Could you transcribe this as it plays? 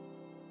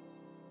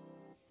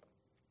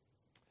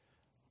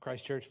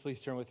Christ Church,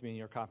 please turn with me in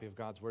your copy of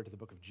God's Word to the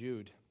book of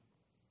Jude.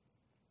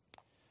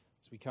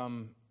 As we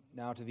come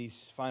now to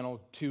these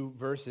final two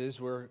verses,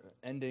 we're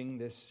ending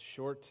this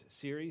short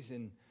series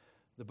in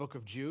the book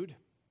of Jude.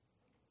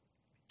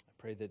 I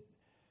pray that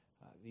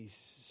these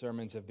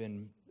sermons have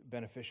been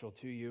beneficial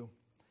to you.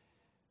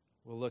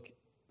 We'll look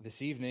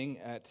this evening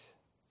at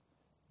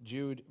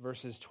Jude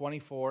verses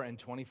 24 and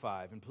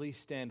 25, and please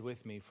stand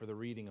with me for the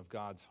reading of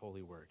God's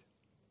holy word.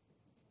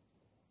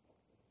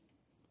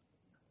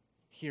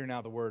 Hear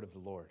now the word of the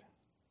Lord.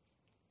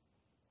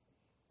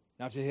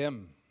 Now to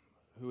him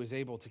who is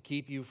able to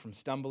keep you from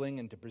stumbling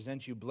and to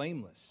present you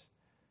blameless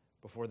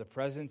before the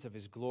presence of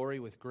his glory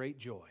with great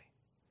joy,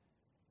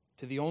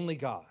 to the only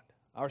God,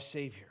 our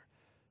Savior,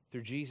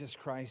 through Jesus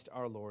Christ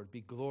our Lord,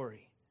 be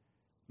glory,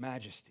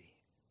 majesty,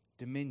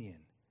 dominion,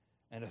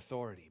 and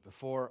authority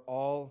before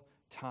all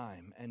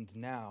time and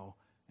now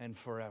and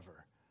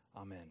forever.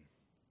 Amen.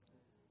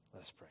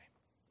 Let us pray.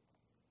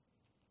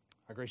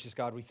 Our gracious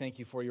God, we thank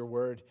you for your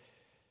word.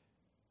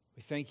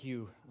 We thank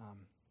you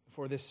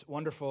for this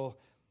wonderful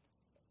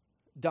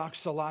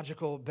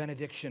doxological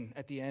benediction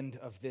at the end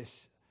of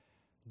this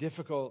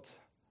difficult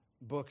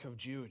book of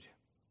Jude.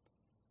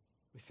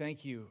 We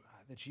thank you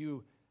that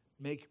you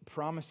make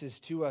promises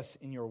to us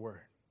in your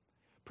word,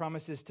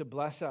 promises to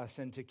bless us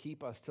and to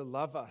keep us, to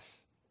love us,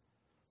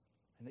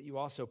 and that you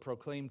also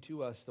proclaim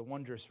to us the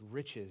wondrous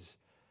riches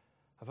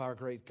of our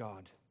great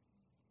God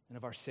and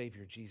of our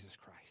Savior, Jesus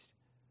Christ.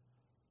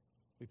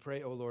 We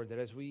pray, O Lord, that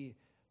as we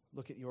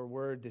look at your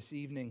word this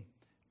evening,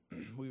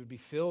 we would be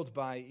filled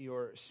by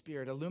your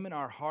Spirit. Illumine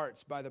our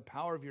hearts by the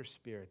power of your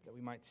Spirit that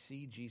we might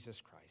see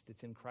Jesus Christ.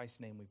 It's in Christ's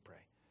name we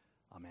pray.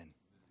 Amen.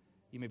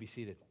 You may be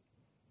seated.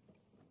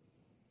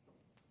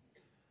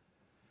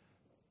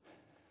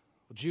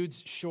 Well,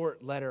 Jude's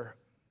short letter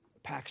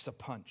packs a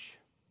punch.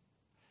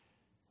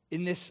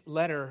 In this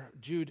letter,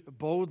 Jude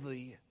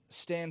boldly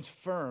stands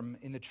firm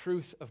in the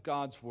truth of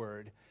God's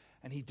word,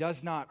 and he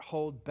does not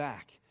hold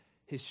back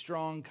his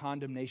strong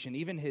condemnation,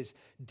 even his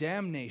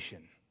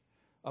damnation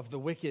of the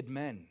wicked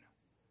men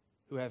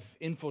who have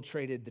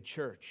infiltrated the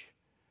church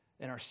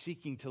and are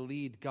seeking to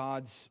lead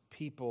God's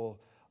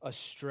people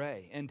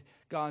astray and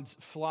God's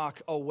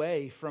flock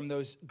away from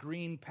those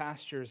green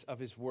pastures of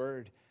his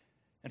word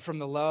and from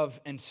the love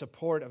and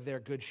support of their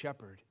good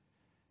shepherd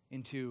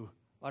into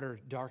utter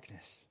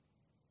darkness.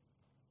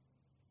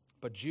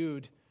 But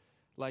Jude,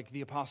 like the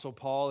Apostle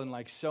Paul and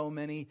like so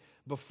many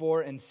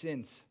before and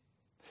since,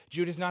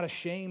 Jude is not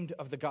ashamed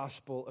of the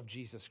gospel of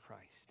Jesus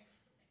Christ,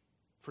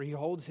 for he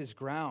holds his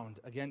ground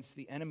against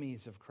the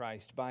enemies of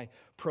Christ by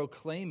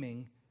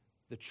proclaiming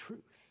the truth.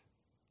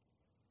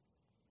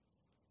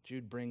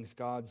 Jude brings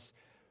God's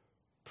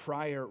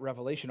prior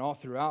revelation all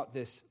throughout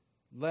this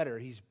letter.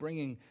 He's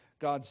bringing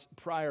God's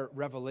prior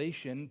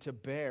revelation to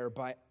bear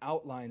by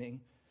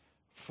outlining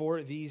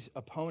for these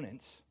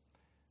opponents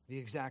the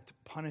exact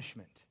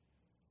punishment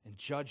and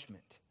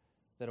judgment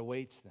that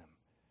awaits them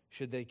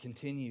should they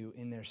continue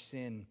in their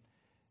sin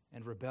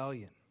and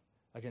rebellion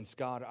against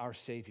God, our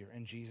Savior,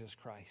 and Jesus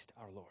Christ,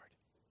 our Lord.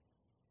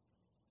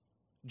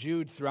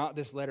 Jude, throughout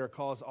this letter,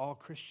 calls all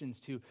Christians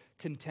to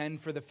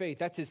contend for the faith.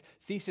 That's his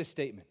thesis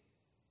statement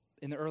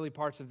in the early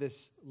parts of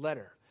this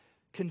letter.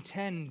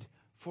 Contend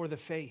for the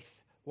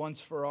faith once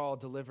for all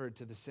delivered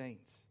to the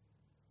saints.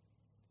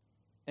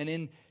 And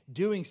in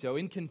doing so,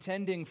 in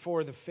contending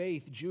for the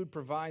faith, Jude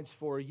provides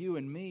for you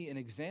and me an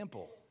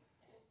example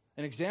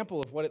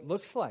of what it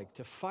looks like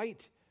to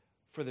fight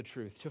for the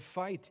truth, to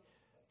fight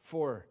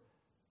for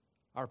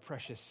our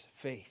precious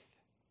faith.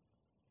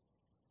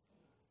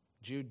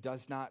 Jude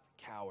does not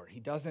cower. He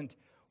doesn't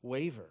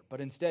waver,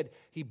 but instead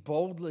he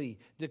boldly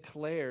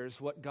declares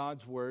what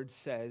God's word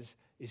says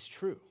is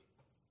true,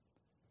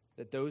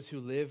 that those who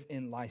live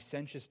in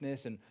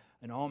licentiousness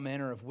and all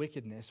manner of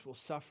wickedness will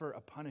suffer a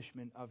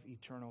punishment of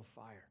eternal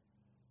fire.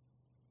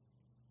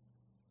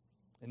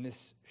 In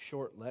this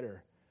short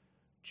letter,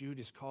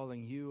 Jude is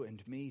calling you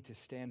and me to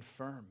stand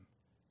firm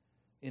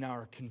in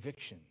our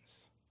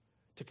convictions,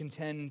 to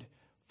contend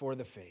for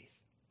the faith.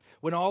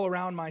 When all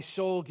around my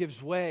soul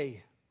gives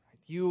way,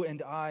 you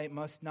and I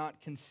must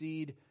not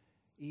concede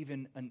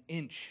even an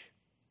inch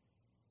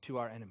to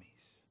our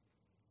enemies.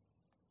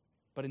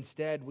 But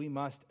instead, we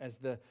must, as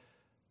the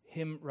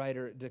hymn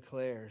writer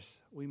declares,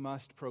 we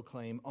must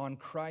proclaim, on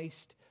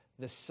Christ,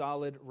 the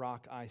solid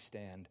rock I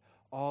stand,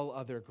 all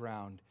other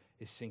ground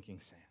is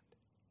sinking sand.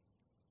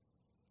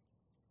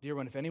 Dear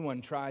one, if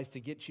anyone tries to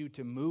get you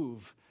to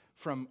move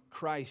from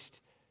Christ,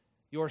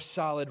 your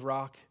solid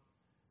rock,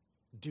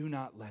 do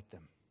not let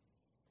them.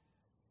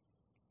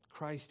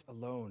 Christ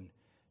alone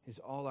is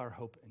all our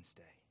hope and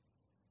stay.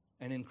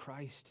 And in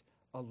Christ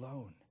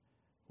alone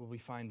will we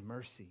find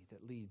mercy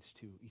that leads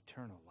to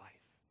eternal life.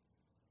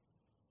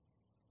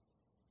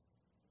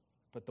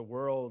 But the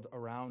world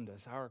around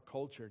us, our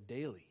culture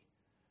daily,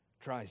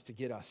 tries to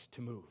get us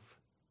to move,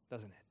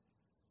 doesn't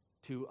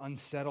it? To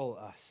unsettle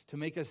us, to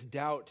make us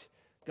doubt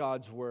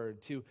God's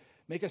word, to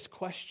make us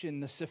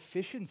question the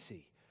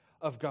sufficiency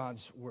of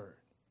God's word,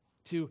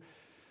 to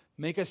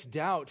make us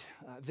doubt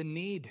the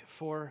need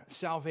for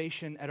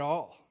salvation at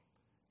all,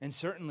 and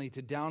certainly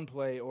to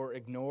downplay or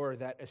ignore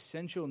that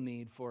essential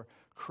need for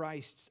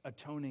Christ's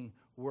atoning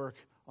work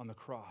on the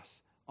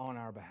cross on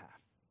our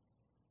behalf.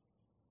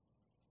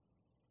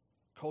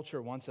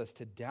 Culture wants us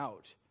to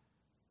doubt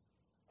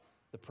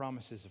the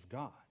promises of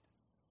God.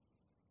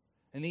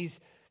 And these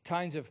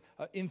kinds of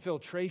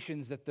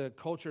infiltrations that the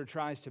culture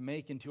tries to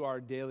make into our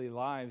daily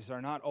lives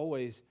are not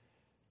always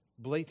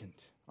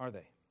blatant, are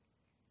they?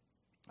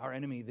 Our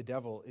enemy, the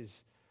devil,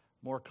 is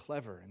more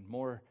clever and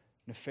more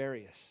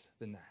nefarious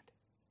than that.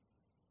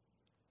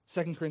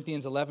 2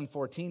 Corinthians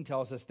 11:14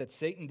 tells us that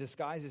Satan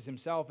disguises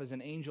himself as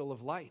an angel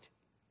of light.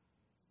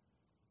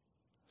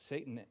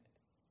 Satan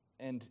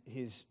and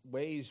his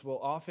ways will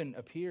often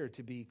appear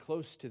to be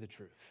close to the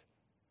truth.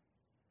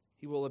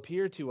 He will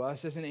appear to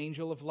us as an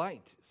angel of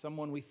light,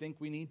 someone we think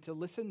we need to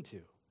listen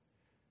to,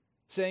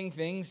 saying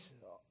things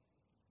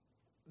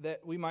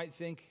that we might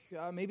think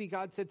maybe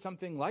God said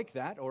something like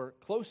that or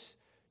close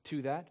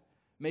to that,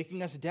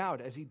 making us doubt,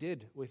 as he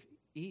did with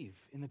Eve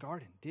in the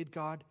garden. Did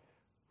God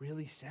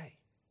really say?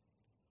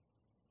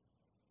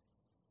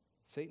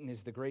 Satan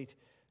is the great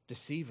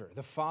deceiver,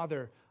 the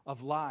father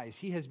of lies.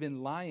 He has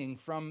been lying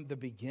from the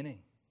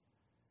beginning.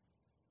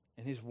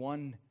 And his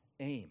one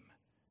aim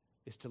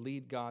is to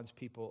lead God's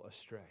people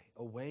astray,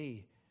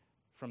 away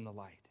from the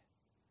light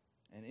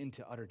and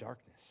into utter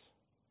darkness.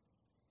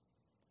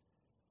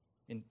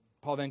 And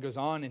Paul then goes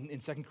on in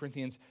 2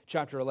 Corinthians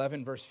chapter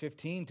 11, verse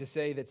 15, to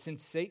say that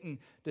since Satan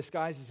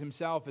disguises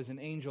himself as an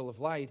angel of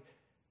light,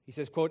 he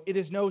says, quote, "It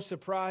is no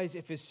surprise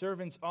if his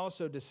servants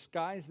also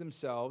disguise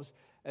themselves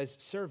as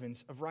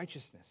servants of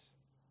righteousness."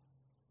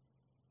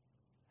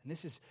 And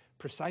this is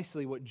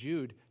precisely what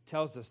Jude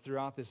tells us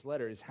throughout this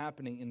letter is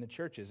happening in the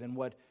churches, and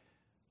what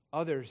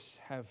others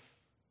have,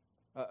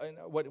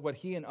 what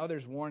he and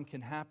others warn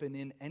can happen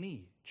in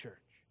any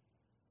church.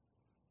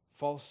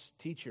 False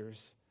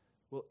teachers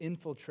will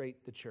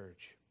infiltrate the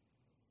church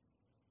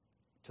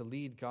to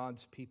lead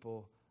God's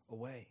people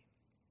away.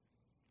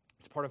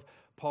 It's part of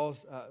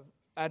Paul's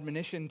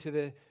admonition to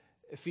the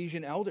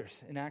Ephesian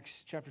elders in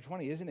Acts chapter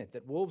 20, isn't it?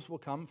 That wolves will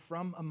come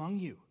from among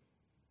you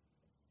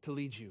to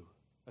lead you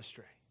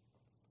astray,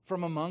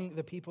 from among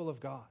the people of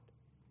God.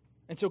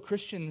 And so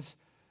Christians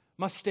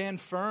must stand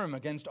firm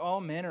against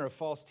all manner of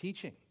false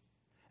teaching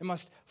and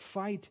must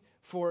fight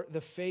for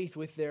the faith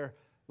with their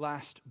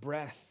last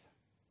breath.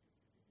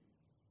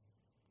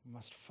 We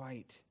must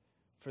fight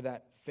for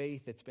that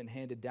faith that's been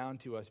handed down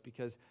to us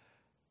because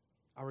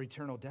our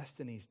eternal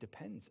destinies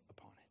depends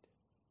upon it.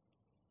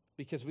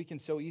 Because we can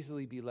so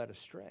easily be led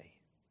astray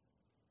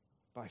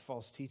by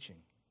false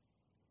teaching.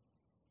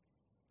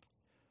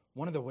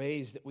 One of the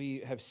ways that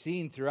we have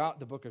seen throughout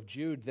the book of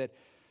Jude that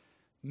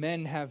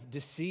men have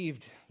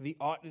deceived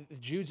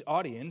Jude's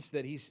audience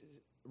that he's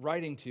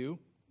writing to,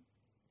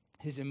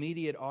 his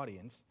immediate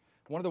audience,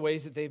 one of the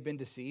ways that they've been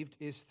deceived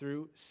is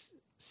through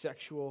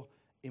sexual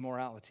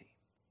immorality.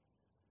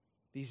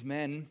 These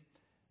men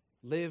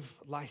live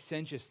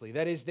licentiously.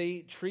 That is,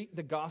 they treat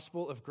the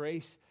gospel of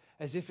grace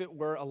as if it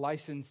were a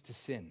license to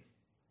sin.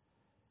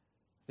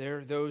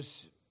 They're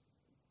those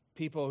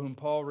people whom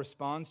Paul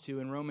responds to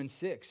in Romans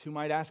 6, who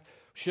might ask,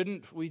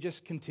 shouldn't we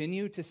just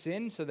continue to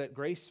sin so that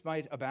grace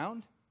might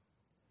abound?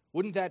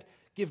 Wouldn't that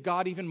give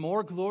God even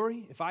more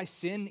glory if I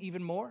sin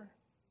even more?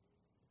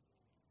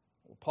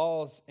 Well,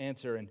 Paul's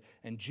answer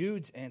and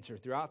Jude's answer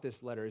throughout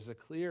this letter is a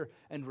clear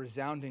and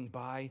resounding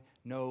by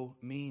no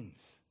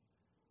means.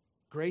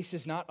 Grace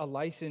is not a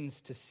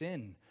license to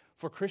sin.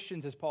 For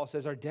Christians, as Paul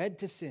says, are dead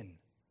to sin.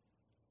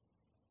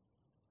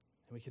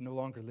 And we can no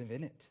longer live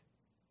in it.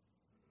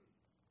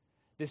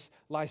 This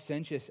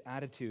licentious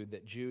attitude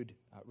that Jude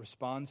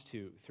responds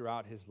to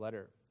throughout his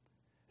letter,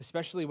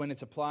 especially when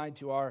it's applied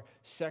to our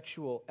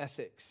sexual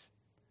ethics,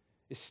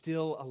 is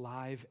still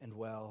alive and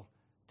well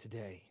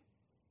today.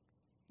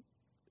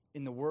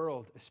 In the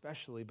world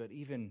especially, but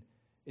even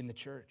in the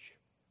church.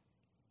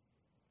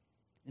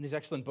 In his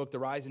excellent book, The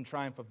Rise and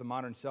Triumph of the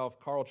Modern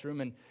Self, Carl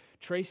Trueman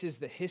traces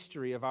the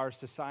history of our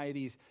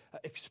society's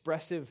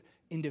expressive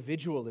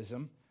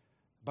individualism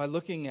by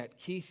looking at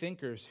key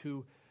thinkers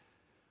who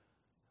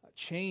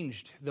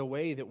changed the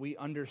way that we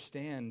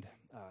understand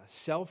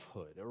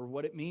selfhood or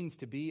what it means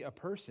to be a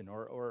person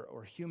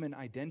or human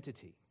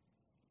identity.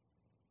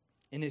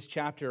 In his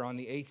chapter on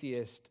the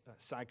atheist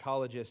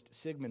psychologist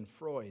Sigmund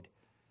Freud,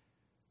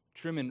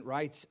 Trueman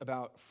writes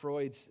about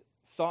Freud's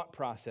thought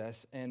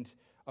process and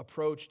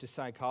approach to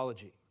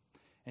psychology.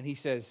 And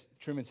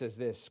Trueman says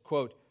this,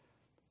 quote,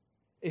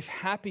 "If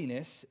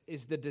happiness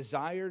is the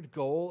desired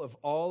goal of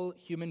all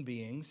human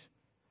beings,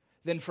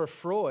 then for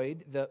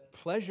Freud, the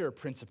pleasure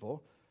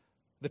principle,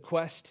 the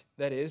quest,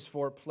 that is,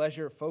 for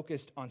pleasure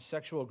focused on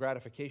sexual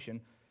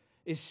gratification,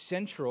 is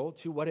central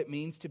to what it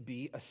means to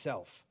be a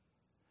self.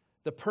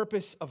 The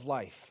purpose of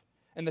life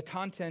and the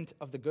content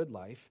of the good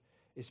life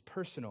is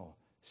personal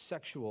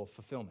sexual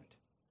fulfillment.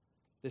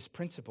 This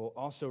principle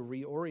also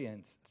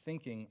reorients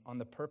thinking on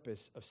the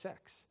purpose of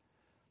sex.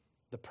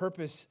 The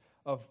purpose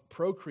of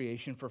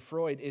procreation for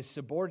Freud is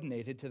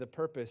subordinated to the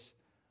purpose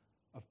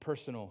of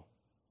personal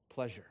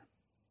pleasure.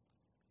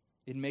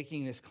 In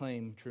making this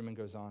claim, Truman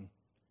goes on,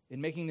 in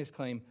making this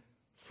claim,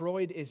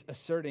 Freud is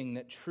asserting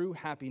that true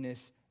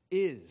happiness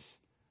is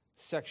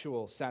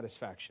sexual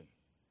satisfaction.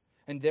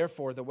 And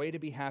therefore, the way to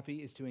be happy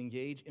is to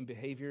engage in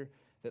behavior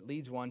that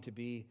leads one to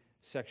be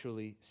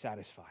sexually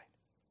satisfied.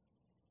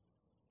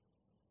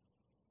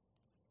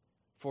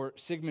 For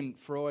Sigmund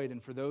Freud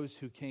and for those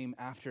who came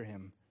after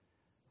him,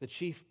 the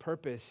chief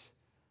purpose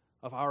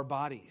of our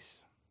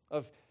bodies,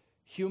 of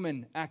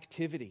human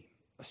activity,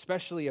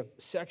 especially of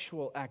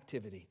sexual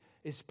activity,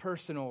 is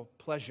personal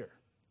pleasure.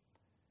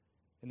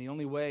 And the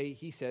only way,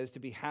 he says, to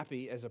be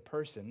happy as a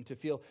person, to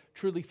feel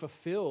truly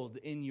fulfilled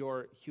in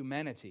your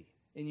humanity,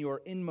 in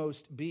your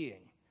inmost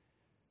being,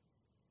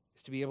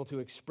 is to be able to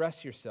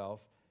express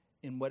yourself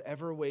in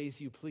whatever ways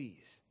you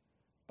please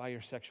by your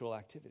sexual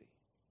activity.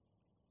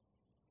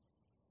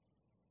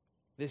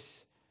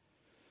 This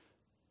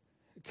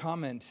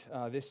comment,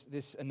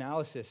 this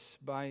analysis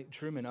by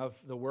Truman of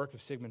the work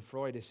of Sigmund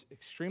Freud is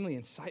extremely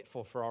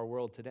insightful for our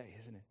world today,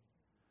 isn't it?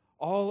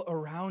 All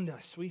around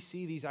us, we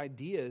see these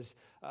ideas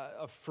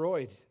of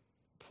Freud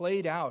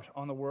played out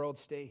on the world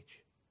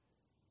stage.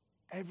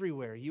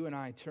 Everywhere you and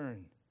I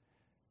turn,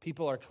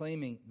 people are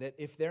claiming that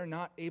if they're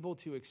not able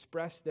to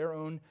express their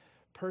own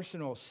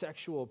personal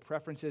sexual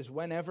preferences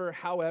whenever,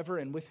 however,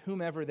 and with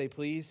whomever they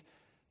please,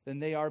 then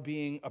they are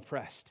being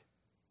oppressed.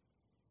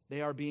 They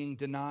are being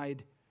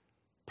denied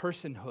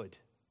personhood.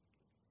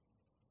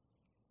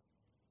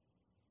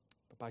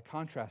 But by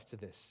contrast to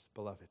this,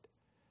 beloved,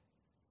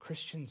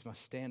 Christians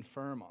must stand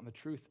firm on the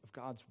truth of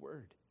God's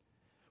word.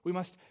 We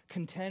must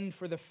contend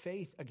for the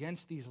faith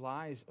against these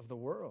lies of the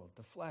world,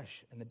 the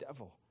flesh, and the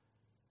devil.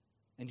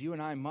 And you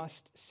and I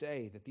must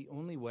say that the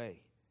only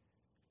way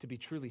to be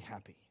truly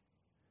happy,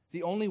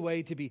 the only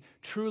way to be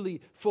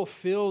truly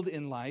fulfilled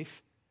in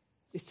life,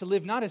 is to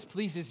live not as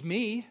pleases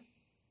me,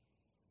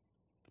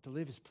 but to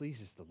live as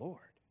pleases the Lord.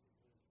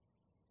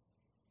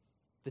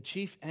 The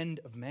chief end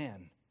of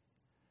man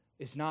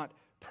is not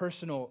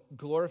personal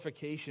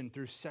glorification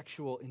through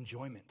sexual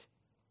enjoyment.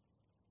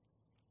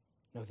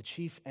 No, the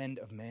chief end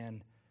of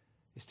man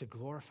is to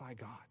glorify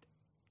God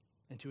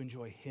and to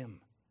enjoy Him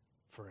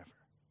forever.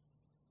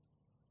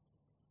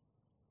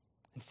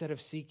 Instead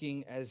of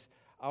seeking, as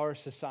our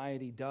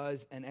society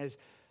does, and as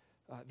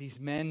these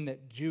men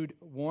that Jude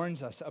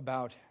warns us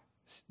about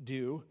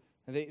do,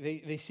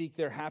 they seek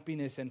their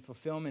happiness and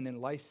fulfillment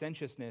in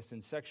licentiousness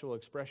and sexual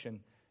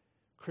expression,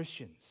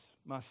 Christians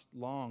must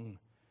long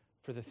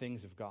for the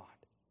things of God.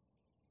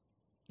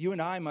 You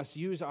and I must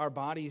use our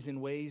bodies in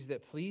ways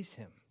that please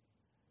Him,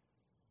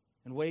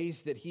 in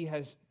ways that He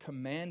has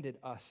commanded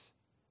us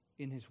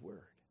in His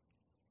Word.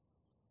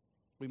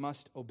 We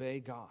must obey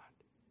God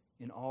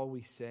in all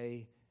we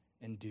say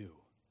and do,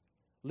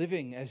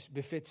 living as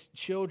befits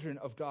children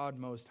of God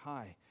Most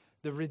High,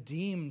 the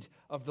redeemed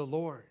of the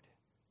Lord,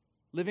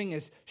 living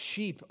as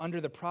sheep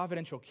under the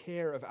providential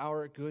care of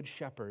our good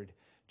shepherd,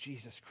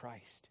 Jesus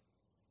Christ.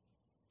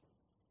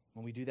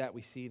 When we do that,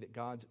 we see that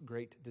God's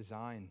great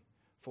design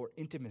for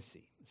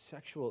intimacy,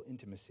 sexual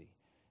intimacy,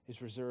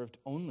 is reserved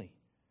only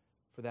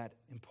for that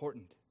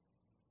important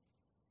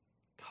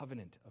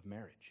covenant of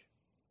marriage.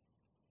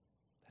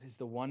 That is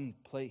the one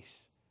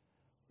place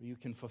where you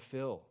can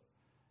fulfill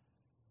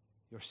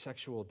your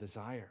sexual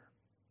desire.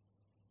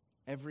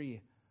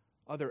 Every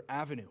other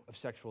avenue of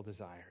sexual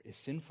desire is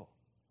sinful.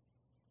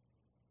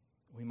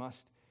 We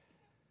must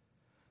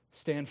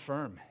stand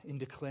firm in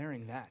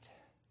declaring that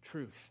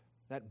truth,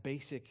 that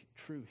basic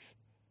truth,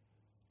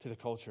 to the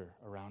culture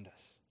around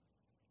us.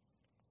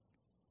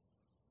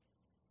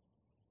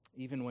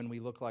 Even when we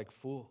look like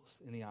fools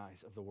in the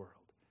eyes of the world,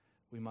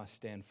 we must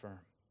stand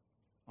firm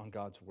on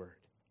God's word.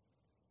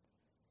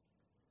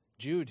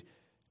 Jude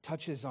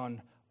touches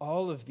on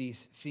all of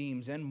these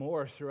themes and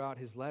more throughout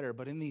his letter,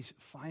 but in these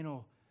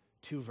final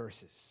two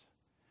verses,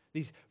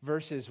 these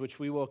verses which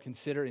we will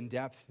consider in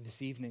depth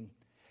this evening,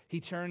 he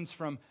turns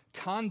from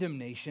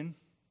condemnation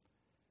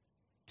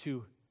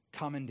to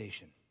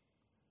commendation,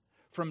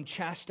 from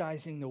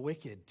chastising the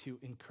wicked to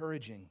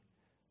encouraging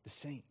the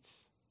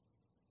saints.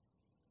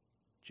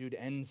 Jude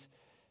ends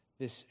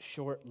this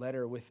short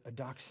letter with a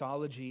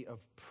doxology of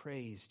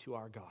praise to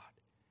our God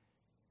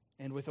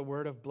and with a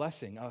word of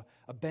blessing,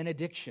 a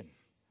benediction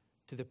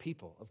to the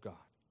people of God.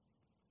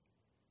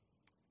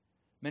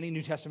 Many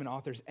New Testament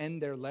authors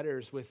end their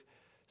letters with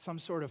some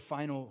sort of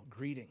final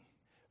greeting,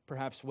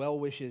 perhaps well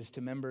wishes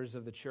to members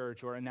of the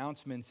church or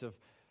announcements of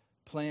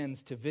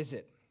plans to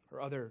visit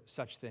or other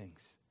such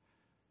things.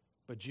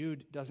 But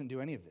Jude doesn't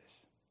do any of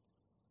this.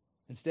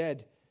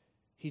 Instead,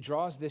 he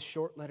draws this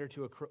short letter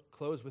to a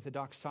close with a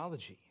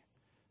doxology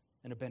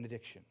and a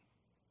benediction.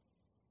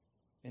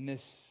 In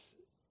this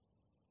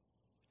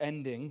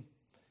ending,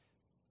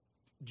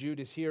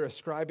 Jude is here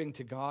ascribing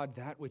to God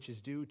that which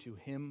is due to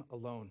Him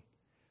alone: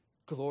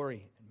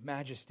 glory,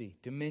 majesty,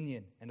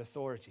 dominion, and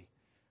authority.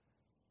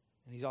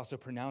 And he's also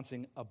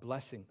pronouncing a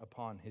blessing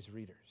upon his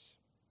readers.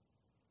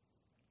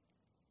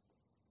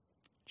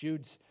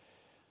 Jude's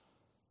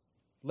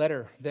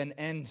letter then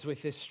ends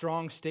with this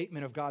strong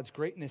statement of God's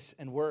greatness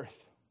and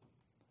worth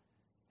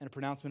and a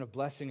pronouncement of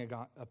blessing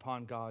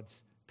upon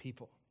God's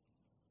people.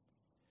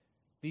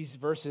 These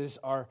verses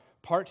are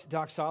part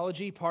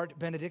doxology, part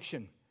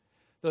benediction,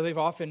 though they've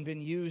often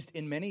been used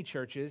in many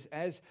churches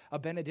as a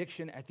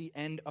benediction at the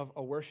end of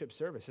a worship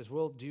service, as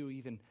we'll do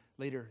even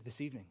later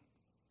this evening.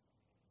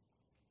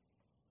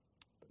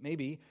 But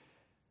maybe,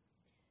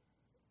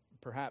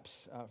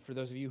 perhaps, for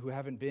those of you who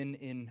haven't been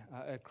in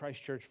at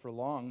Christ Church for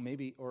long,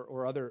 maybe,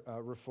 or other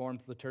Reformed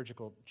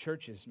liturgical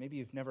churches, maybe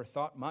you've never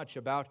thought much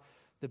about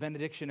the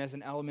benediction as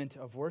an element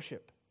of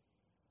worship.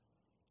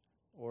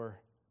 Or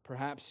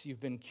perhaps you've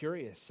been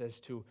curious as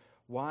to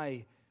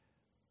why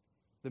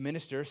the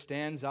minister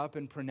stands up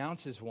and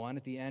pronounces one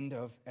at the end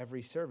of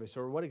every service,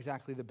 or what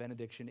exactly the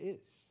benediction is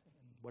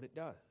and what it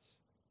does.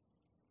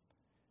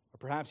 Or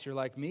perhaps you're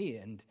like me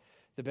and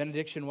the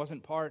benediction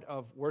wasn't part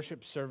of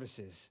worship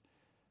services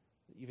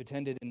that you've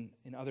attended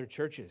in other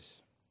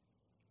churches.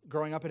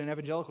 Growing up in an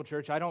evangelical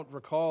church, I don't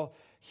recall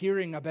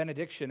hearing a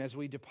benediction as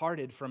we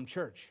departed from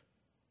church.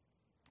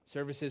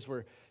 Services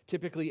were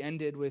typically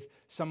ended with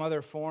some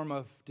other form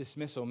of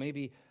dismissal,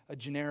 maybe a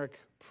generic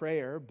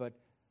prayer, but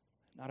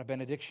not a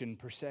benediction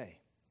per se.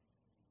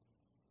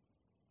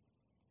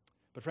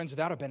 But friends,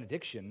 without a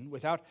benediction,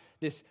 without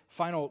this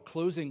final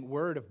closing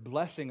word of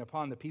blessing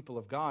upon the people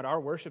of God, our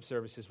worship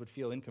services would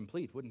feel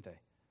incomplete, wouldn't they?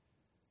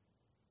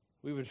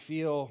 We would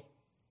feel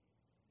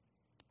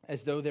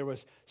as though there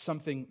was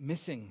something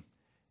missing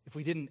if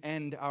we didn't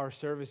end our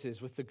services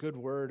with the good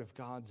word of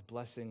God's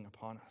blessing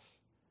upon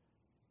us.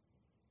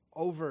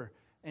 Over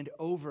and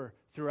over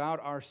throughout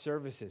our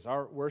services,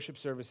 our worship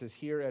services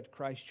here at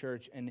Christ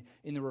Church and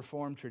in the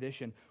Reformed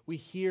tradition, we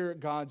hear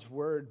God's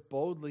word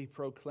boldly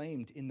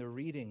proclaimed in the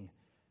reading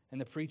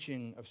and the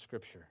preaching of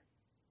Scripture,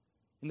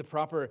 in the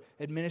proper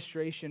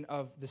administration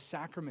of the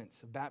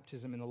sacraments of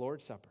baptism and the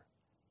Lord's Supper.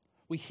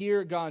 We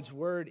hear God's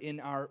word in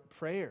our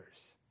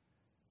prayers.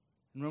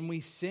 And when we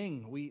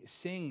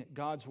sing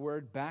God's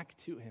word back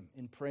to Him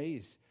in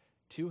praise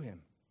to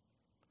Him.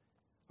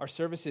 Our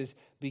services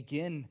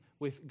begin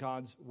with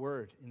God's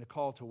word in the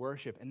call to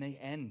worship, and they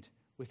end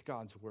with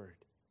God's word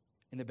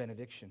in the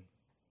benediction.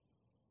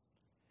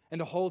 And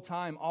the whole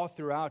time, all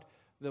throughout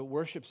the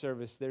worship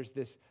service, there's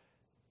this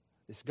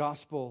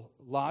gospel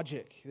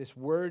logic, this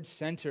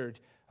word-centered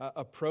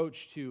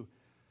approach to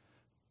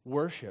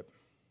worship.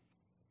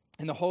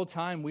 And the whole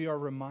time, we are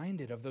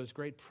reminded of those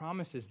great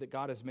promises that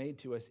God has made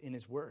to us in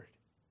His word.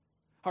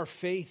 Our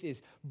faith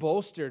is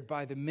bolstered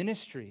by the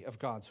ministry of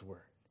God's word.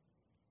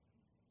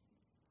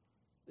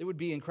 It would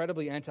be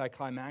incredibly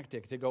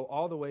anticlimactic to go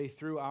all the way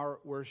through our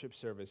worship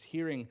service,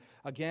 hearing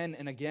again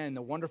and again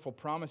the wonderful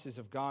promises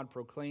of God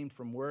proclaimed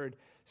from word,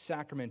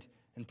 sacrament,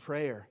 and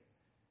prayer,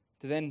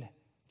 to then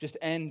just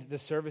end the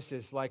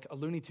services like a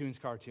Looney Tunes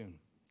cartoon.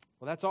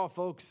 Well, that's all,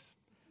 folks.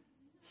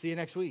 See you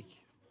next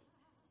week.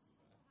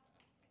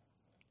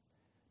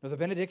 Now, the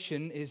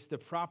benediction is the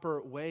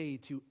proper way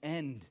to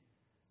end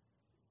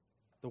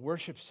the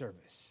worship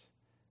service,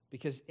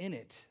 because in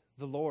it,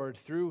 the Lord,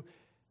 through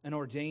an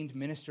ordained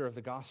minister of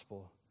the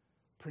gospel,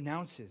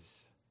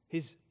 pronounces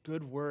His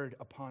good word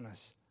upon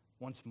us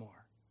once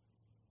more.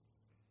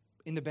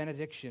 In the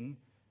benediction,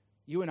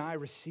 you and I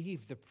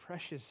receive the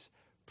precious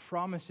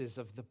promises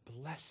of the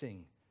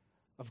blessing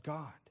of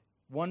God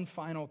one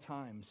final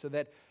time, so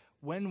that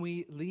when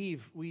we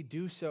leave, we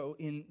do so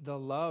in the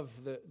love,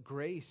 the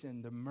grace,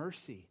 and the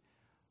mercy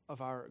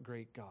of our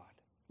great God,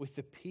 with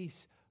the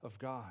peace of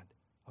God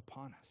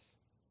upon us.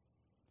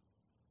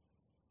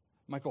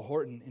 Michael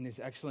Horton, in his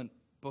excellent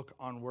book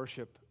on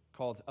worship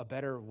called A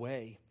Better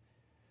Way,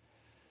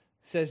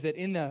 says that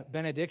in the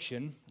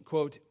benediction,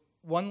 quote,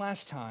 "One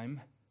last time,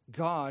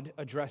 God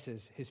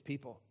addresses His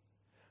people.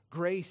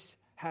 Grace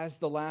has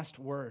the last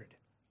word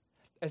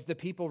as the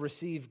people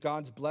receive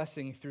God's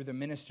blessing through the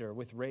minister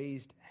with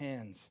raised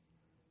hands."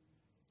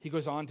 He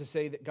goes on to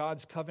say that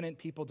God's covenant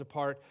people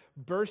depart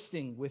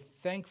bursting with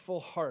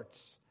thankful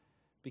hearts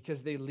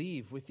because they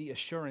leave with the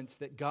assurance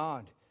that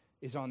God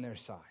is on their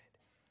side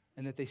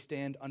and that they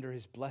stand under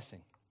His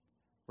blessing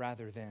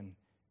rather than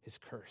His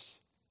curse.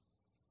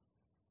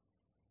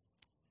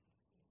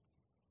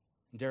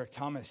 And Derek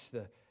Thomas,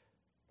 the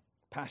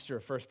pastor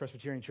of First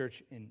Presbyterian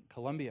Church in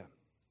Columbia,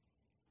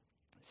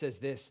 says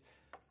this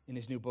in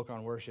his new book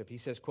on worship. He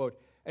says, quote,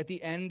 "At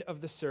the end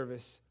of the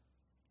service,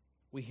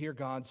 we hear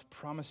God's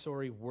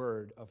promissory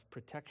word of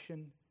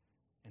protection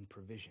and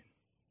provision,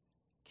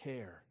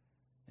 care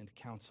and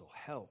counsel,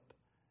 help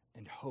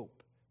and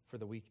hope for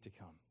the week to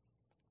come.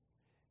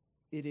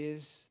 It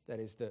is, that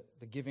is, the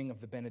giving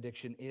of the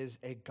benediction is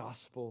a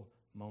gospel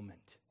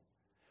moment.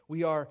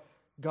 We are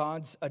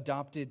God's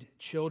adopted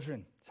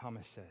children,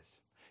 Thomas says.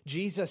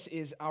 Jesus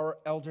is our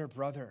elder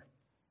brother.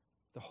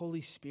 The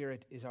Holy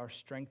Spirit is our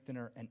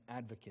strengthener and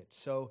advocate.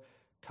 So,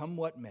 come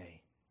what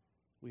may,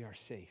 we are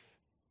safe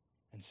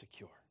and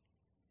secure."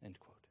 End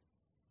quote.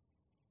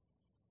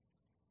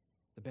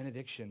 The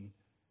benediction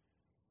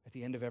at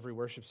the end of every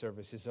worship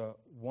service is a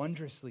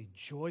wondrously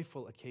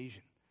joyful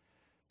occasion,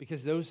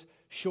 because those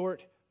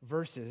short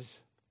verses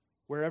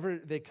Wherever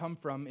they come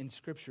from in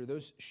Scripture,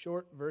 those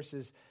short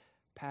verses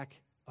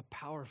pack a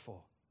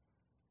powerful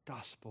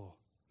gospel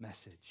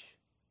message.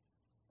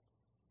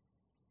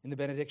 In the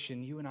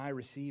benediction, you and I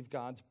receive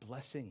God's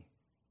blessing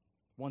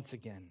once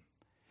again.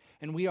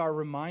 And we are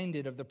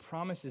reminded of the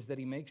promises that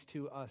he makes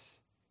to us,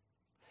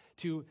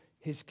 to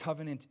his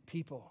covenant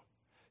people,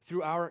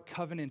 through our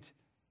covenant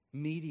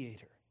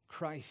mediator,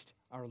 Christ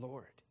our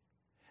Lord.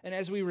 And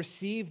as we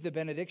receive the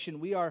benediction,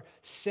 we are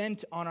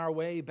sent on our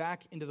way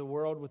back into the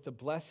world with the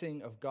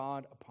blessing of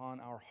God upon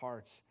our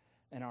hearts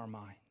and our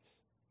minds.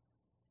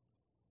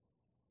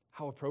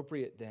 How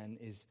appropriate then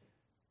is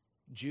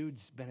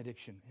Jude's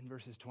benediction in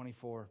verses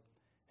 24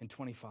 and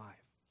 25,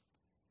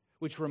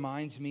 which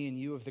reminds me and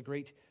you of the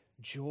great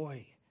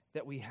joy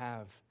that we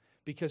have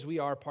because we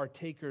are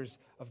partakers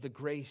of the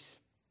grace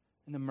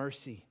and the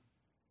mercy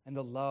and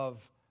the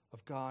love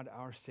of God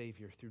our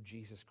Savior through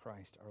Jesus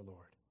Christ our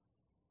Lord.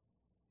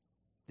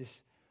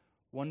 This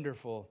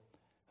wonderful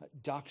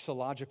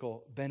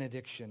doxological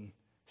benediction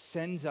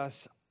sends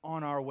us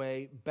on our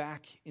way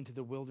back into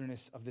the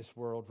wilderness of this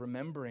world,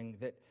 remembering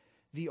that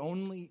the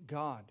only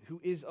God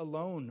who is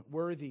alone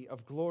worthy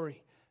of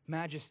glory,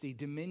 majesty,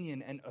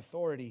 dominion, and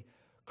authority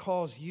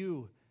calls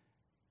you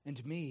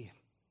and me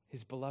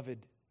his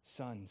beloved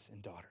sons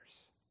and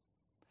daughters.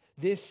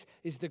 This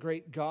is the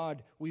great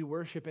God we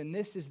worship, and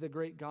this is the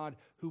great God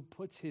who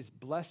puts his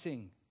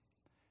blessing,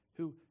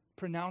 who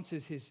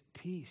pronounces his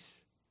peace,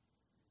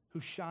 who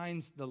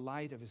shines the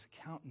light of his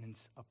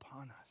countenance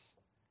upon us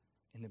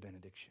in the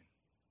benediction.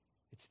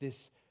 It's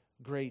this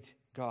great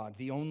God,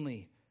 the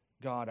only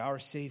God, our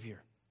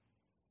Savior,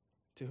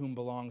 to whom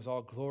belongs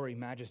all glory,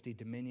 majesty,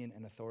 dominion,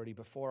 and authority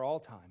before all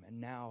time, and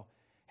now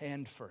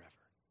and forever.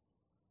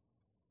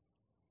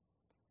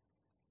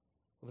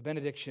 Well, the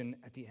benediction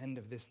at the end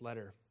of this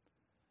letter,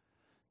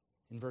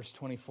 in verse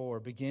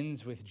 24,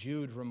 begins with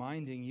Jude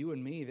reminding you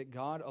and me that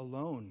God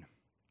alone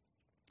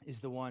is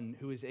the one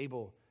who is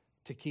able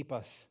to keep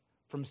us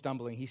from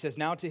stumbling. He says,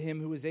 "Now to him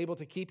who is able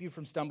to keep you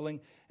from stumbling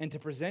and to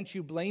present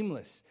you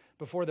blameless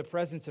before the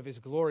presence of his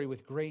glory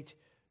with great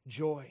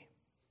joy."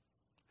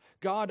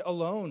 God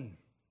alone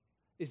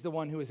is the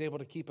one who is able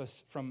to keep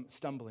us from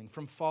stumbling,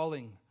 from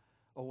falling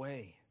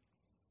away.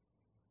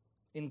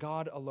 In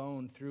God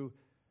alone, through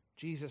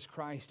Jesus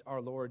Christ our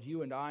Lord,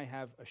 you and I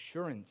have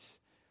assurance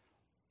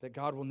that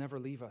God will never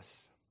leave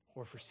us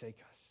or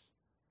forsake us,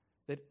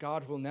 that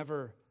God will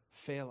never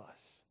fail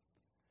us,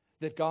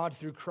 that God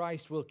through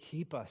Christ will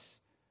keep us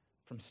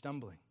from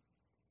stumbling.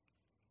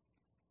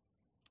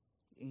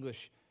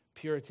 English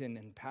Puritan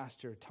and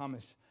pastor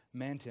Thomas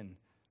Manton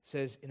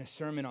says in a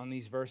sermon on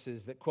these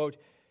verses that,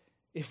 quote,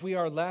 "If we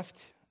are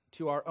left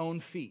to our own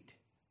feet,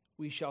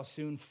 we shall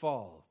soon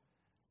fall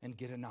and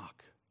get a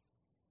knock,"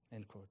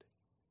 end quote.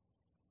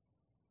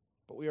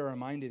 But we are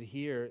reminded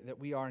here that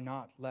we are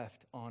not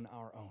left on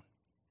our own.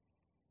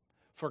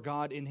 For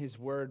God in his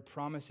word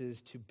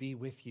promises to be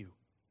with you,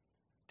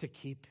 to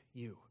keep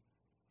you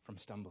from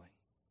stumbling.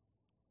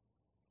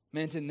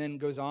 Manton then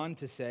goes on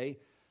to say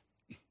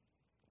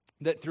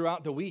that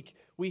throughout the week,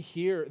 we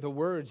hear the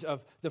words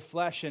of the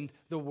flesh and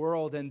the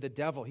world and the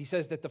devil. He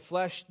says that the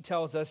flesh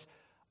tells us,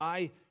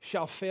 "I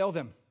shall fail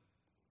them."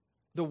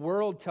 The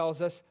world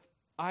tells us,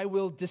 "I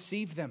will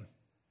deceive them."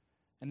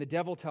 And the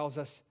devil tells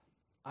us,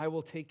 "I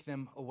will take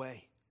them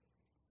away."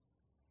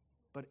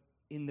 But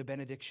in the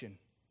benediction,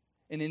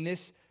 and in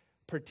this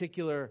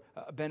particular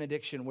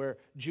benediction where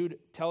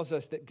Jude tells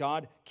us that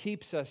God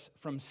keeps us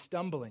from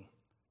stumbling,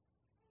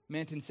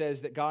 Manton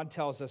says that God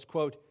tells us,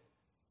 quote,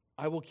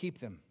 "I will keep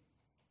them,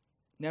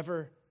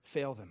 never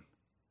fail them,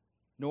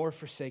 nor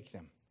forsake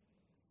them.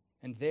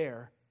 And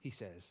there," he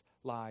says,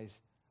 "lies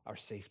our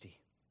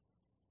safety."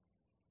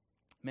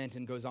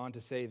 Manton goes on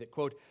to say that,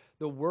 quote,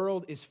 "The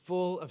world is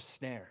full of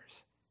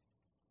snares.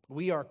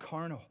 We are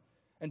carnal,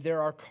 and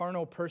there are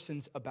carnal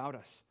persons about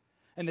us.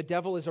 And the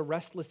devil is a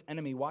restless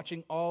enemy,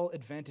 watching all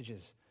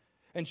advantages.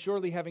 And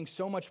surely having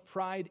so much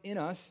pride in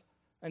us,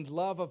 and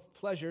love of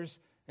pleasures,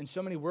 and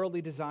so many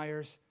worldly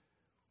desires,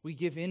 we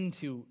give in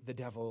to the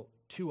devil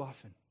too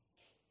often.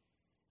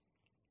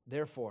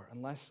 Therefore,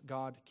 unless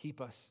God keep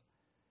us,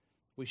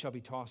 we shall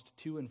be tossed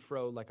to and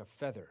fro like a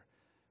feather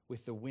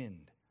with the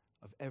wind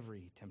of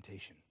every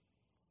temptation."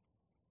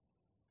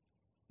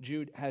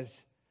 Jude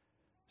has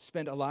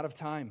spent a lot of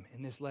time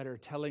in this letter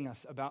telling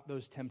us about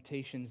those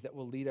temptations that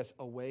will lead us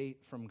away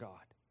from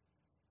God.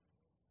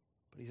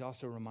 But he's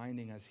also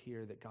reminding us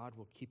here that God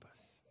will keep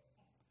us.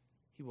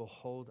 He will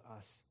hold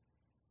us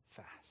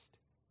fast.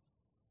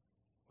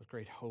 What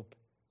great hope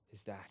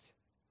is that?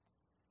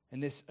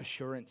 And this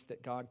assurance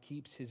that God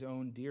keeps his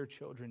own dear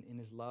children in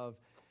his love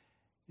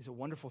is a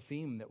wonderful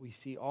theme that we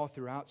see all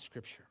throughout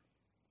Scripture.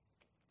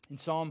 In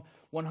Psalm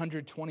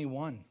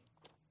 121,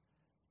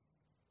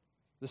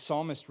 the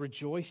psalmist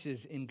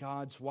rejoices in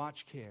God's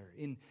watch care,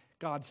 in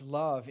God's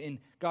love, in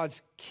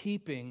God's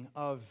keeping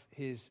of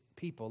his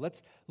people.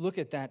 Let's look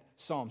at that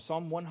psalm.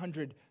 Psalm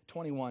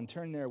 121.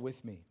 Turn there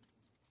with me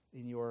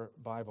in your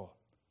Bible.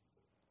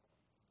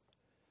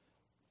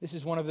 This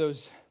is one of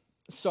those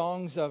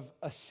songs of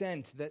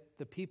ascent that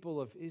the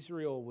people of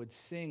Israel would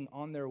sing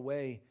on their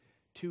way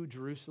to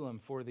Jerusalem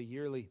for the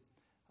yearly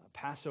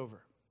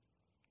Passover.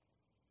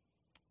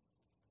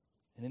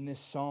 And in this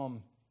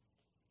psalm,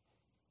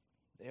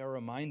 they are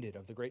reminded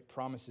of the great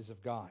promises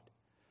of God.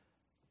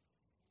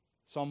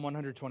 Psalm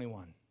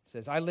 121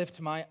 says, I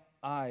lift my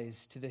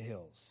eyes to the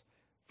hills.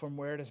 From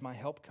where does my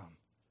help come?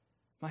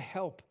 My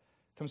help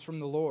comes from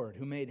the Lord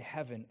who made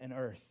heaven and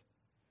earth.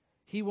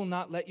 He will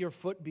not let your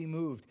foot be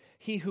moved.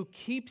 He who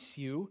keeps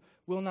you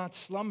will not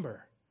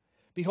slumber.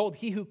 Behold,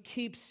 he who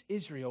keeps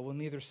Israel will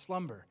neither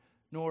slumber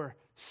nor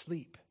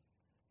sleep.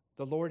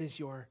 The Lord is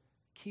your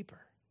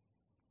keeper.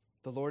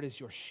 The Lord is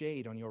your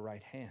shade on your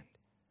right hand.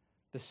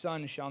 The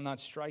sun shall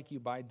not strike you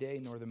by day,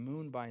 nor the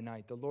moon by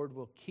night. The Lord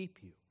will keep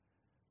you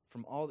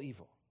from all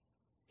evil.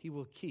 He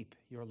will keep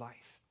your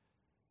life.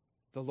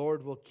 The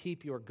Lord will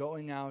keep your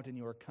going out and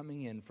your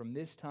coming in from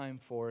this time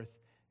forth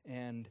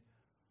and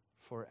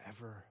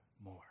forevermore.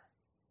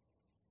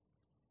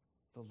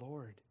 The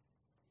Lord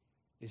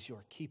is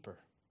your keeper.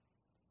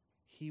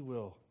 He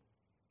will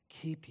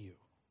keep you.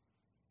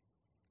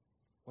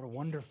 What a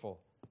wonderful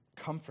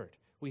comfort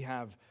we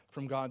have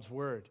from God's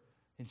word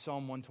in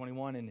Psalm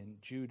 121 and in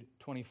Jude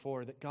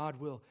 24, that God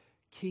will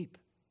keep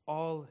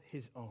all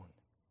his own.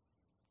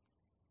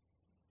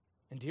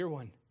 And dear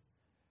one,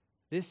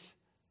 this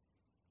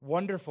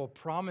wonderful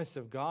promise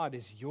of God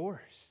is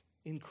yours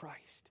in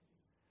Christ.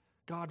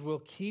 God will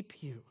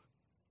keep you.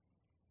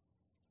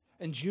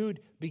 And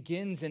Jude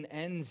begins and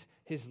ends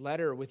his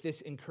letter with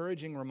this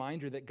encouraging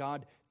reminder that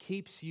God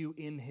keeps you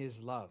in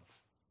his love.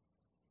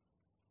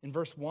 In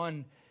verse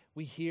 1,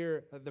 we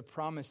hear the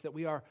promise that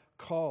we are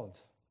called,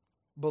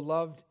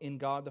 beloved in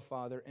God the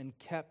Father, and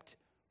kept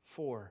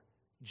for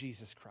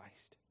Jesus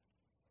Christ.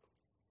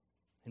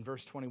 In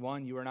verse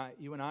 21, you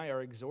and I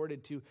are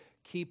exhorted to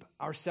keep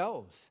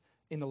ourselves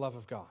in the love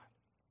of God.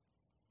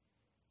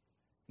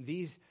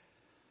 These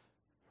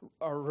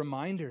are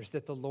reminders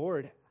that the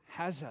Lord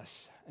has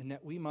us and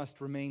that we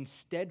must remain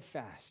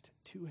steadfast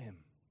to him,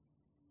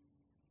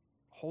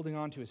 holding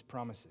on to his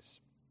promises.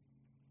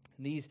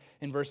 And these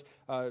in verse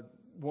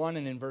 1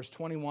 and in verse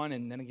 21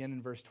 and then again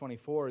in verse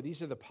 24,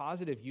 these are the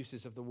positive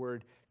uses of the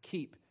word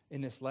keep in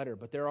this letter,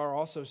 but there are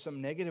also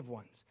some negative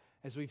ones,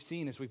 as we've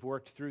seen as we've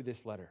worked through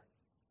this letter.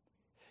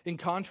 In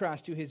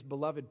contrast to his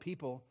beloved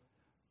people,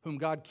 whom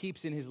God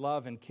keeps in his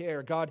love and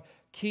care, God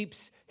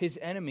keeps his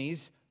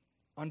enemies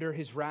under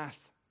his wrath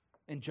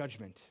and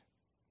judgment.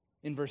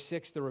 In verse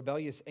 6, the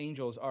rebellious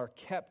angels are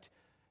kept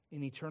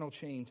in eternal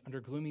chains under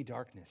gloomy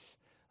darkness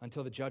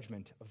until the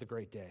judgment of the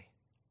great day.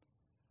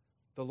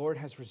 The Lord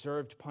has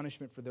reserved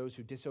punishment for those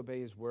who disobey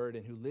his word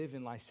and who live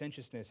in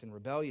licentiousness and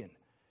rebellion.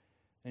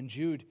 And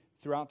Jude,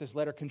 throughout this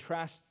letter,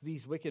 contrasts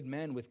these wicked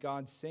men with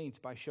God's saints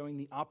by showing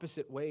the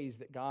opposite ways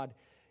that God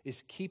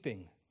is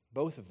keeping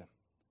both of them.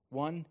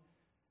 One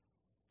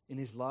in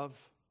his love,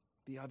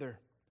 the other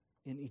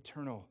in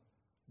eternal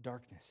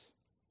darkness.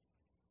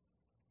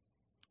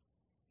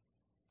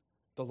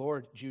 The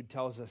Lord, Jude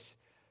tells us,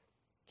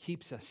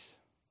 keeps us.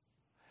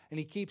 And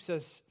he keeps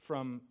us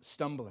from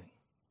stumbling.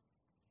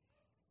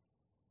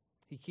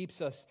 He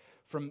keeps us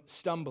from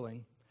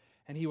stumbling,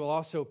 and he will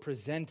also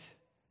present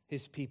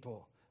his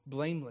people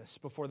blameless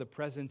before the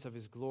presence of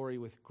his glory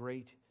with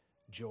great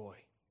joy.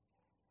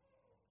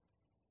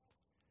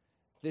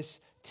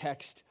 This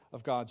text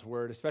of God's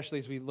word, especially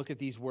as we look at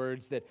these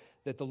words that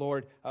the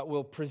Lord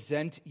will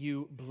present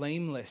you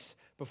blameless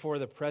before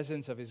the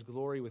presence of his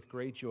glory with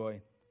great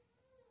joy,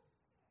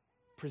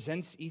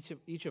 presents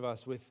each of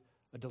us with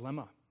a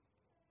dilemma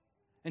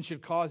and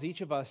should cause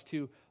each of us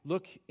to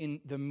look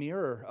in the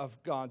mirror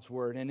of God's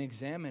word and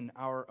examine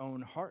our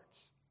own hearts.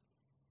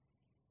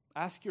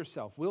 Ask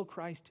yourself, will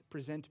Christ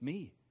present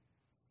me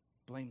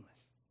blameless?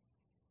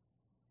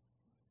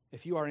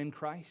 If you are in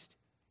Christ,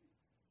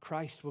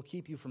 Christ will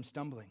keep you from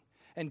stumbling.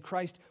 And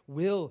Christ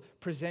will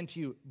present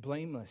you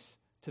blameless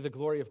to the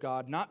glory of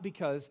God, not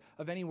because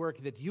of any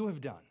work that you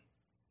have done,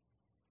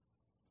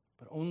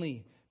 but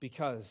only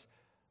because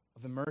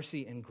of the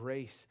mercy and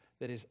grace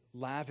that is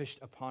lavished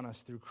upon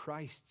us through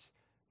Christ's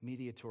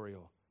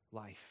mediatorial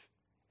life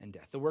and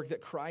death. The work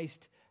that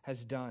Christ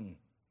has done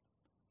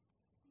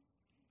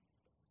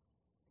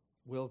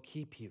will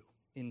keep you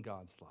in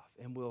God's love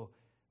and will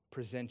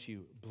present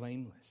you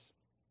blameless.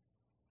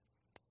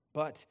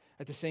 But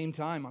at the same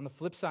time, on the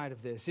flip side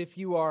of this, if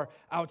you are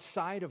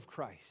outside of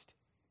Christ,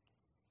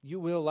 you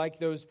will, like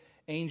those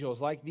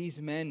angels, like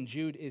these men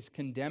Jude is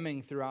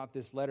condemning throughout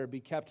this letter, be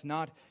kept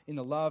not in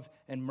the love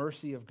and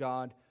mercy of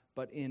God,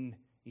 but in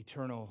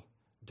eternal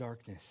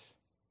darkness.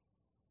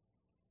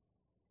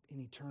 In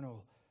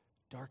eternal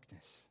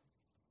darkness.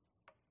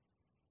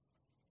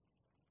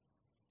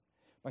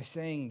 By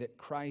saying that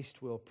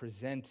Christ will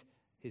present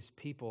his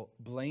people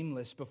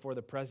blameless before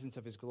the presence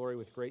of his glory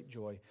with great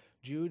joy,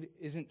 Jude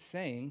isn't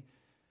saying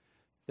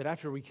that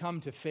after we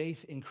come to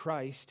faith in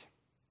Christ,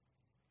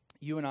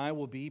 you and I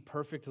will be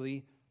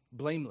perfectly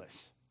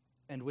blameless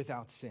and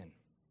without sin.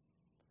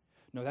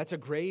 No, that's a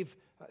grave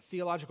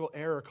theological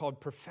error called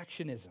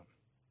perfectionism.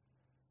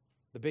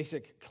 The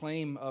basic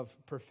claim of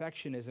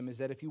perfectionism is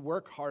that if you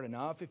work hard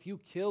enough, if you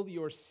kill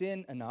your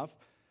sin enough,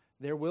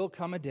 there will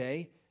come a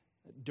day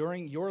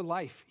during your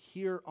life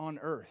here on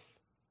earth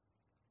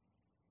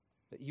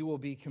that you will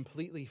be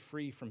completely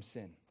free from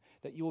sin,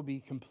 that you will be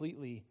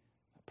completely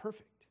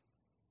perfect.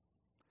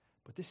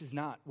 But this is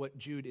not what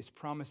Jude is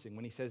promising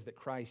when he says that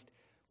Christ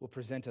will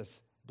present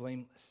us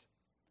blameless.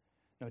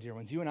 No, dear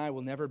ones, you and I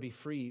will never be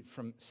free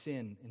from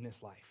sin in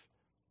this life.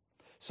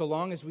 So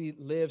long as we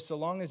live, so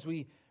long as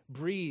we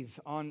breathe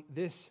on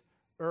this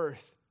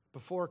earth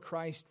before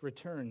Christ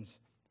returns,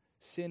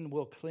 sin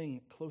will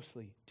cling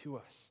closely to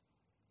us.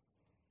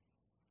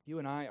 You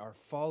and I are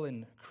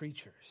fallen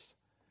creatures,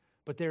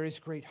 but there is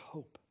great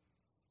hope.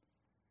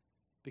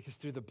 Because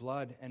through the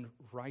blood and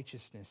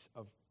righteousness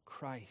of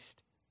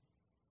Christ,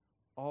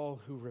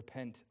 all who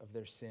repent of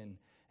their sin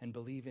and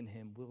believe in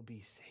him will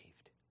be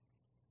saved.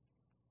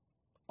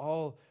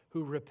 All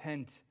who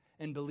repent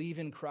and believe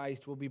in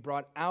Christ will be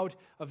brought out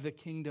of the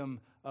kingdom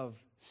of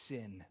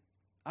sin,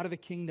 out of the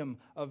kingdom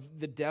of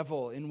the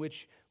devil in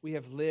which we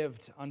have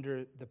lived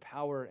under the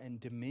power and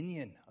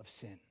dominion of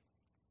sin.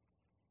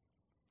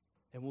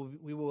 And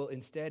we will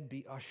instead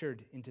be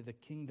ushered into the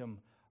kingdom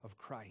of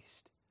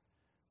Christ,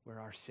 where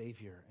our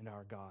Savior and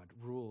our God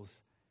rules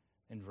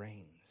and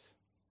reigns.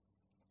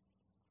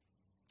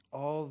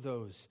 All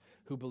those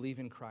who believe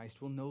in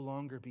Christ will no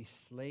longer be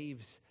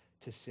slaves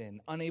to sin,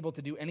 unable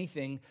to do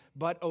anything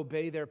but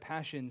obey their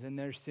passions and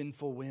their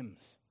sinful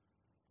whims.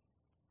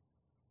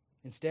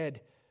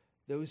 Instead,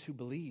 those who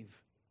believe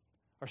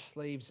are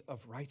slaves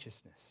of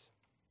righteousness,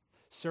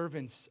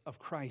 servants of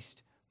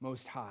Christ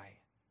Most High,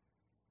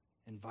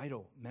 and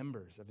vital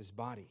members of his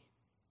body,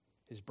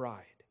 his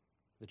bride,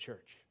 the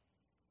church.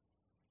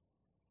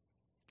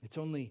 It's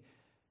only,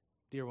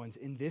 dear ones,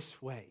 in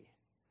this way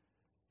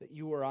that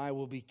you or I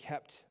will be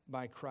kept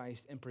by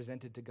Christ and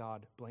presented to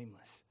God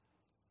blameless,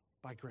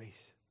 by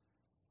grace,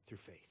 through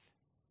faith.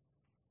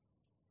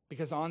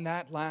 Because on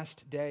that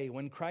last day,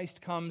 when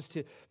Christ comes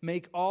to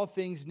make all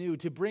things new,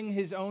 to bring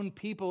his own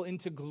people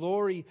into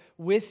glory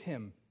with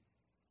him,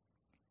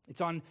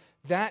 it's on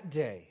that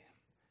day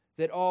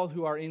that all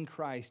who are in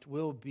Christ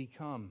will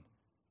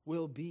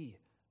be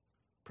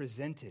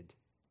presented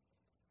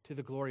to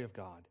the glory of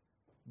God,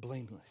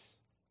 blameless,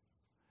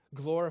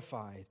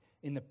 glorified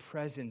in the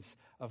presence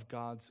of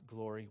God's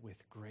glory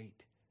with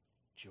great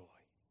joy.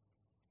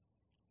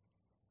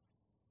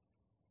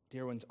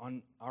 Dear ones,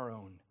 on our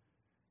own,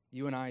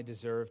 you and I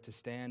deserve to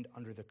stand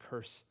under the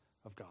curse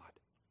of God,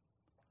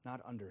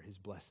 not under his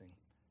blessing.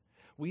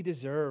 We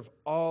deserve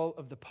all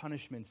of the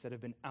punishments that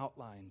have been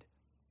outlined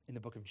in the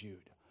book of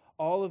Jude.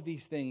 All of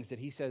these things that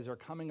he says are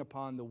coming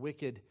upon the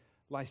wicked,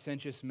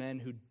 licentious men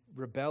who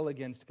rebel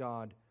against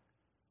God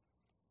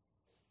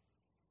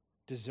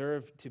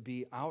deserve to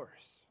be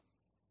ours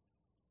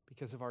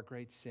because of our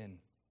great sin.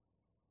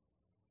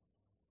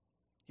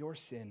 Your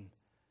sin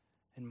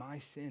and my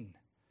sin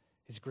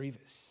is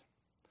grievous,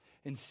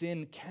 and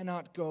sin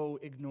cannot go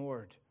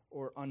ignored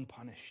or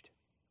unpunished.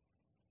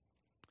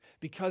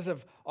 Because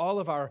of all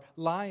of our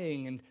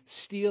lying and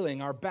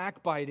stealing, our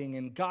backbiting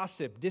and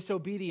gossip,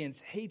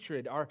 disobedience,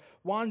 hatred, our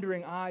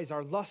wandering eyes,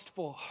 our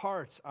lustful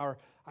hearts, our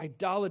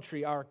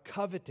idolatry, our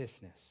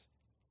covetousness.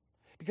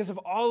 Because of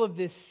all of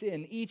this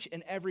sin, each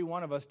and every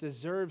one of us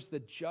deserves the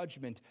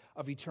judgment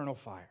of eternal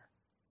fire.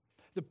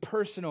 The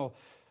personal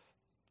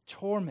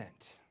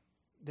torment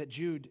that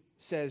Jude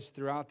says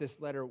throughout this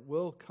letter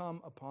will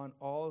come upon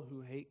all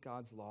who hate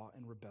God's law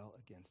and rebel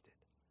against it.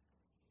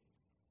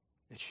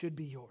 It should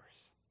be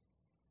yours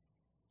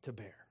to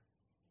bear.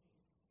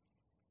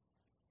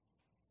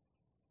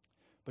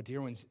 But dear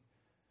ones,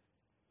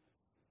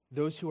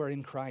 those who are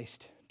in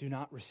Christ do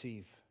not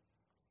receive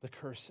the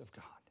curse of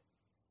God.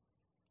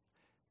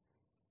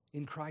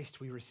 In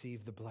Christ we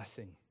receive the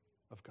blessing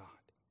of God.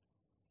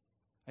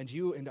 And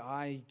you and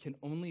I can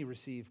only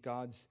receive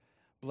God's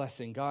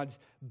blessing, God's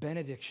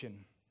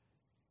benediction,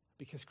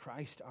 because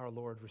Christ our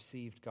Lord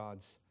received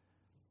God's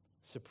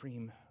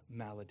supreme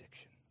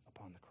malediction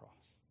upon the cross.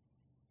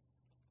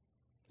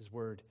 His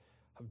word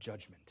of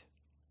judgment.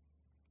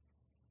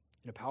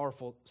 In a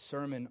powerful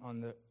sermon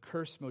on the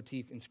curse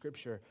motif in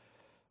Scripture,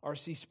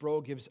 R.C.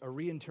 Sproul gives a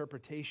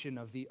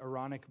reinterpretation of the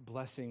Aaronic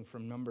blessing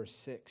from Numbers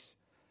 6,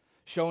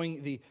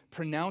 showing the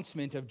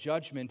pronouncement of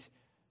judgment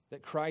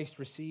that Christ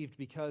received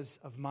because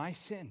of my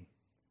sin,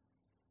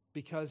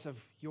 because of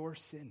your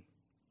sin.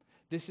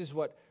 This is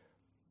what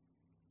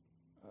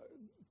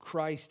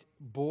Christ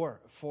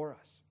bore for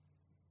us.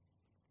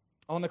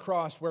 On the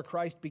cross, where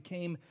Christ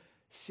became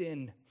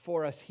sin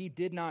for us, he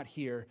did not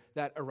hear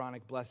that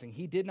Aaronic blessing.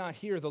 He did not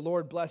hear, the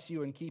Lord bless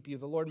you and keep you.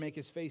 The Lord make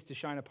his face to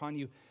shine upon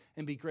you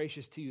and be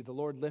gracious to you. The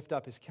Lord lift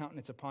up his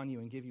countenance upon you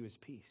and give you his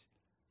peace.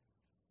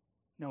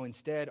 No,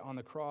 instead, on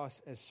the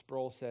cross, as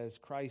Sproul says,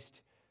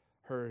 Christ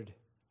heard,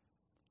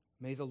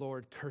 may the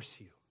Lord curse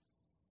you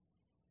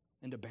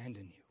and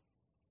abandon you.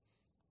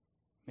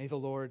 May the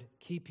Lord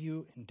keep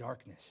you in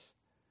darkness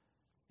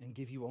and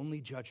give you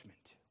only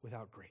judgment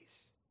without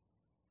grace.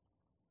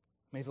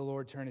 May the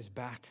Lord turn his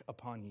back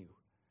upon you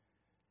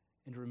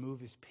and remove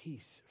his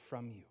peace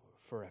from you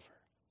forever.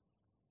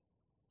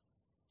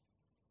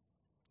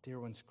 Dear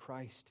ones,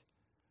 Christ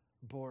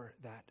bore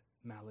that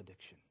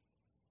malediction.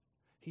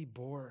 He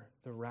bore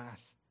the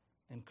wrath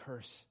and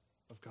curse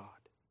of God,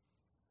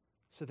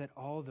 so that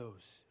all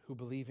those who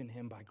believe in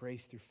him by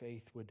grace through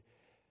faith would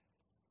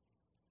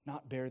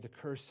not bear the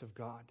curse of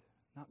God,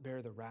 not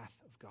bear the wrath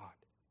of God,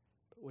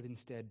 but would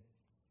instead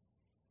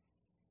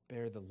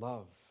bear the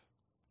love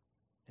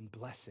and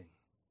blessing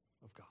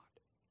of God.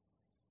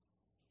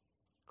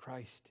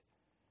 Christ,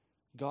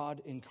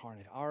 God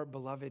incarnate, our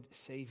beloved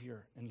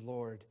Savior and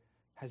Lord,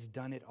 has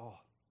done it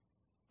all.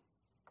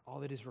 All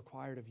that is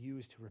required of you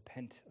is to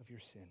repent of your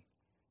sin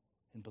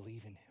and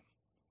believe in him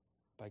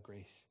by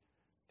grace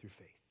through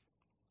faith.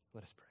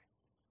 Let us pray.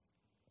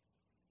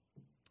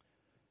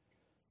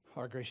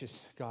 Our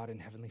gracious God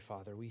and Heavenly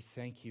Father, we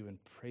thank you and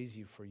praise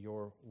you for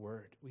your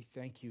word. We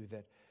thank you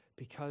that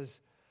because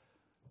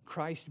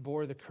Christ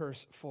bore the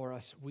curse for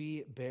us,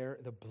 we bear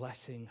the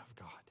blessing of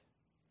God.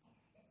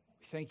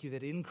 We thank you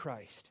that in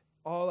Christ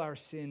all our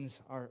sins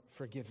are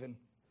forgiven,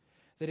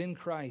 that in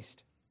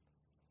Christ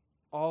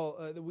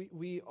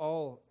we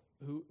all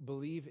who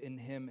believe in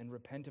him and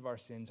repent of our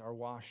sins are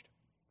washed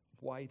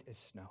white as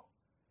snow.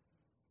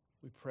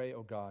 We pray,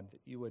 O God,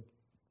 that you would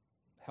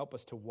help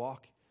us to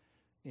walk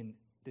in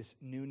this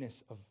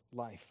newness of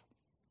life.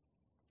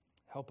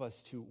 Help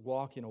us to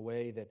walk in a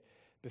way that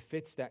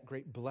befits that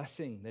great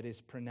blessing that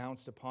is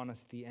pronounced upon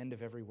us at the end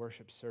of every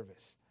worship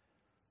service.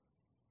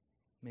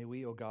 May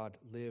we, O God,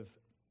 live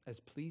as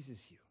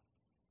pleases you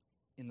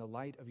in the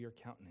light of your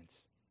countenance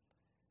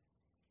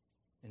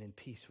and in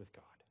peace with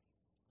God.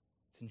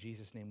 It's in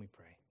Jesus' name we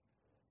pray.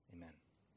 Amen.